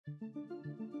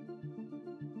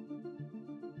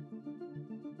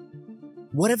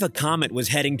What if a comet was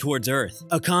heading towards Earth?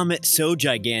 A comet so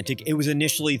gigantic it was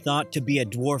initially thought to be a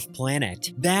dwarf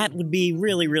planet. That would be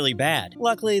really bad.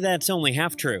 Luckily, that's only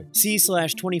half true.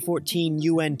 C/2014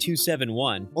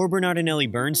 UN-271, or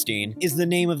Bernardinelli-Bernstein, is the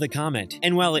name of the comet.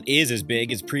 And while it is as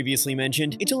big as previously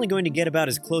mentioned, it's only going to get about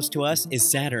as close to us as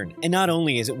Saturn. And not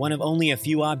only is it one of only a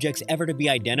few objects ever to be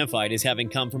identified as having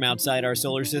come from outside our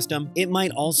solar system, it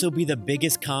might also be the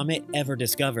biggest comet ever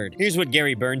discovered. Here's what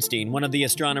Gary Bernstein, one of the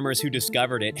astronomers who discovered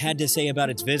it, had to say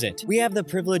about its visit. "We have the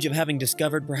privilege of having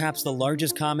discovered perhaps the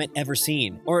largest comet ever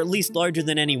seen, or at least larger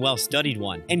than any well-studied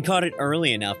one, and caught it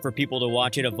early enough for people to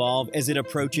watch it evolve as it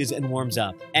approaches and warms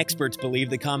up. Experts believe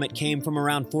the comet came from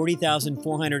around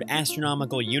 40,400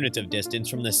 astronomical units of distance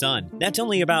from the Sun. That's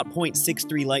only about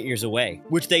 0.63 light-years away,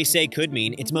 which they say could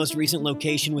mean its most recent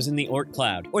location was in the Oort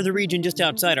cloud, or the region just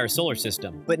outside our solar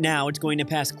system. But now it's going to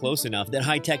pass close enough that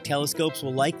high-tech telescopes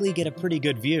will likely get a pretty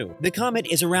good view. The comet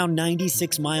is around 96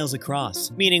 miles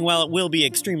across, meaning while it will be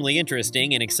extremely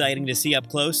interesting and exciting to see up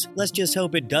close, let's just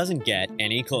hope it doesn't get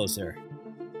any closer."